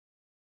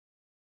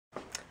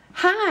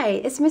Hi,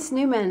 it's Miss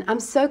Newman. I'm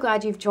so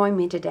glad you've joined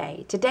me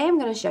today. Today I'm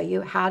going to show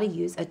you how to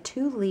use a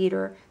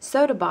 2-liter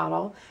soda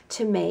bottle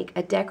to make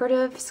a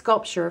decorative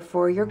sculpture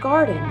for your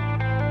garden.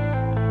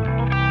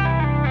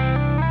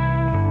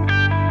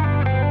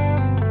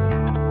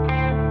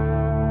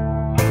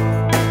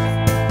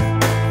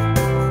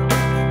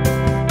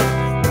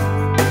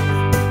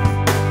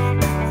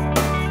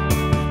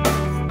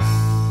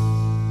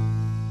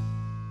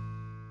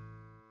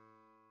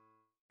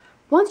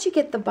 Once you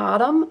get the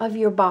bottom of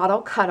your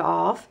bottle cut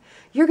off,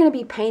 you're going to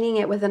be painting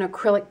it with an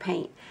acrylic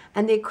paint.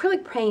 And the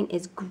acrylic paint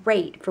is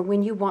great for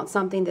when you want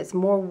something that's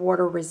more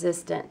water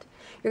resistant.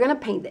 You're going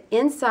to paint the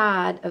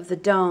inside of the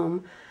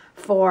dome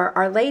for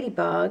our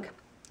ladybug.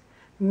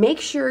 Make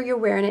sure you're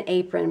wearing an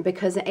apron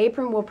because an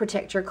apron will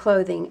protect your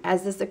clothing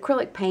as this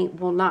acrylic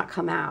paint will not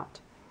come out.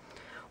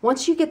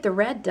 Once you get the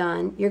red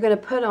done, you're going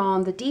to put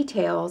on the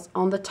details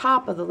on the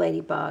top of the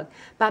ladybug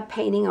by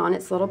painting on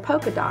its little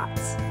polka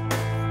dots.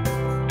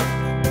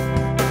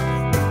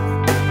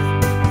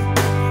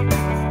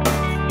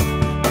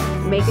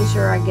 Making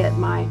sure I get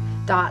my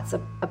dots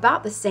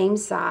about the same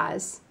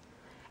size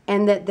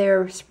and that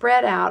they're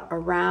spread out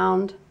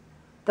around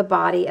the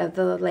body of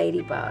the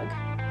ladybug.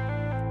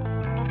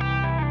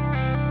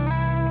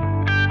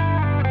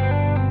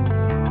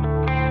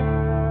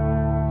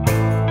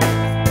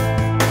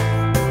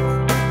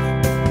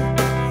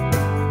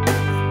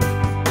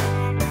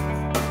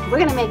 We're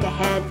going to make a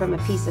head from a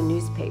piece of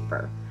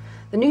newspaper.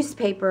 The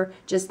newspaper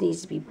just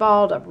needs to be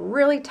balled up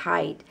really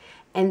tight,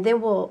 and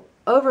then we'll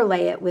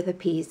overlay it with a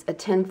piece of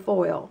tin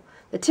foil.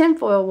 The tin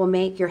foil will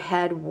make your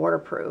head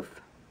waterproof.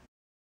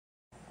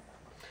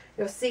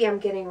 You'll see I'm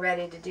getting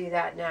ready to do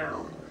that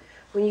now.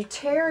 When you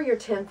tear your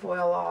tin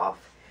foil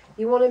off,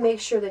 you want to make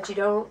sure that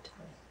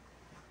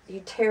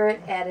you tear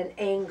it at an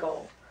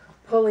angle,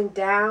 pulling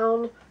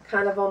down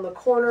kind of on the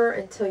corner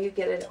until you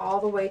get it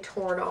all the way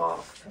torn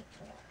off.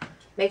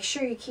 Make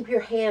sure you keep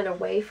your hand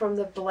away from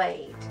the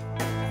blade.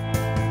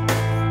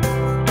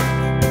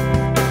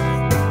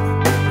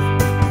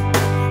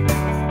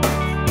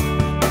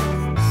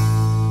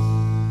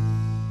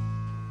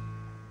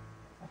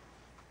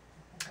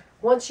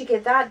 Once you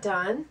get that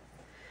done,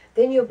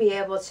 then you'll be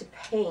able to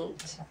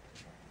paint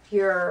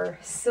your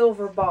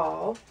silver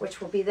ball, which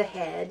will be the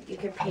head. You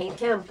can paint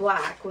him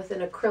black with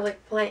an acrylic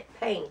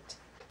paint.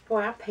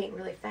 Boy, I paint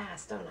really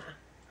fast, don't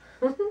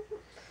I?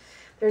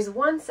 There's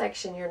one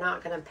section you're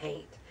not going to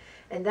paint,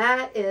 and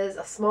that is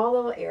a small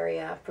little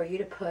area for you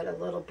to put a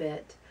little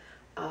bit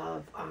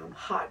of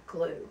hot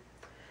glue.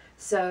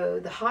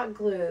 So the hot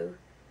glue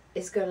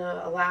is going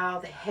to allow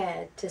the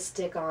head to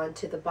stick on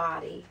to the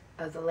body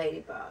of the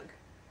ladybug.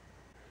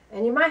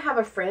 And you might have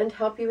a friend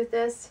help you with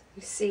this.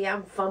 You see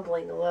I'm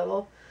fumbling a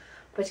little,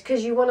 but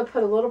because you want to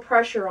put a little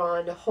pressure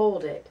on to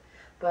hold it.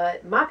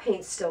 But my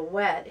paint's still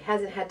wet. It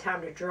hasn't had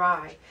time to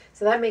dry,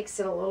 so that makes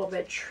it a little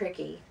bit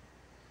tricky.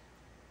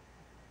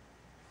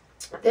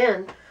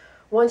 Then,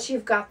 once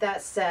you've got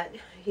that set,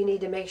 you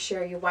need to make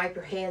sure you wipe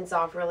your hands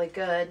off really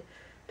good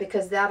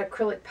because that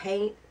acrylic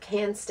paint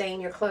can stain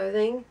your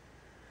clothing.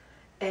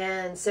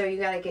 And so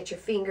you got to get your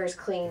fingers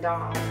cleaned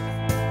off.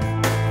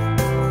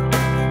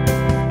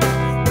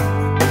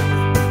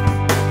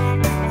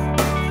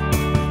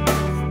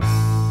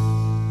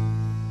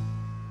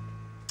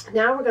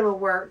 Now we're going to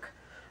work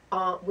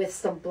with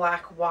some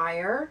black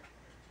wire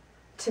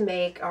to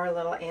make our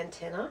little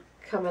antenna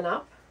coming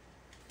up.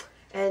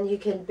 And you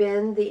can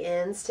bend the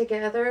ends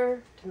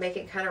together to make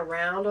it kind of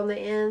round on the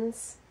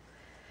ends.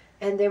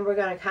 And then we're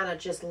going to kind of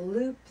just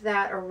loop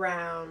that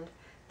around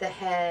the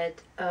head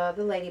of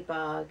the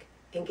ladybug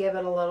and give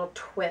it a little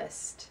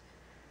twist.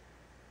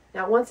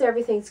 Now once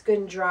everything's good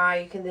and dry,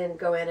 you can then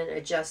go in and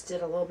adjust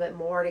it a little bit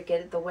more to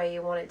get it the way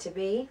you want it to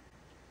be.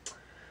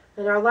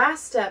 And our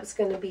last step is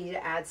going to be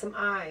to add some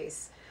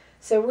eyes.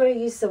 So we're going to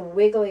use some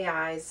wiggly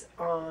eyes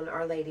on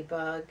our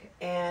ladybug,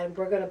 and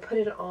we're going to put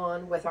it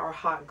on with our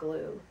hot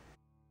glue.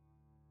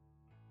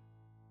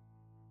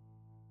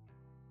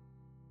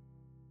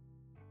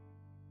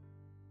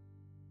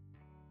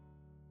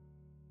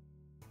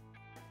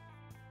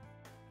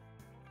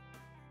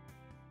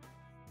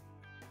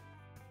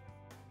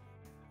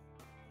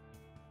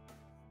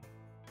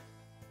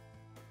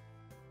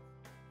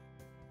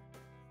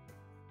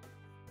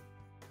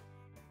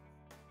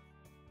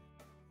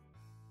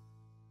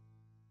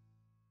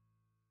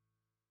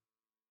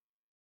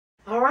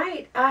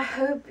 Alright, I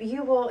hope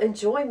you will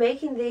enjoy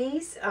making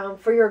these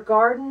for your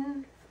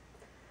garden.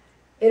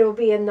 It'll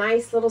be a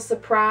nice little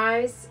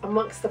surprise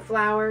amongst the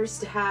flowers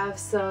to have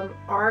some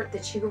art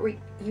that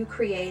you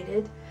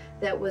created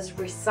that was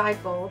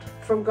recycled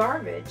from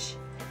garbage.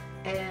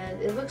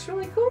 And it looks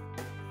really cool.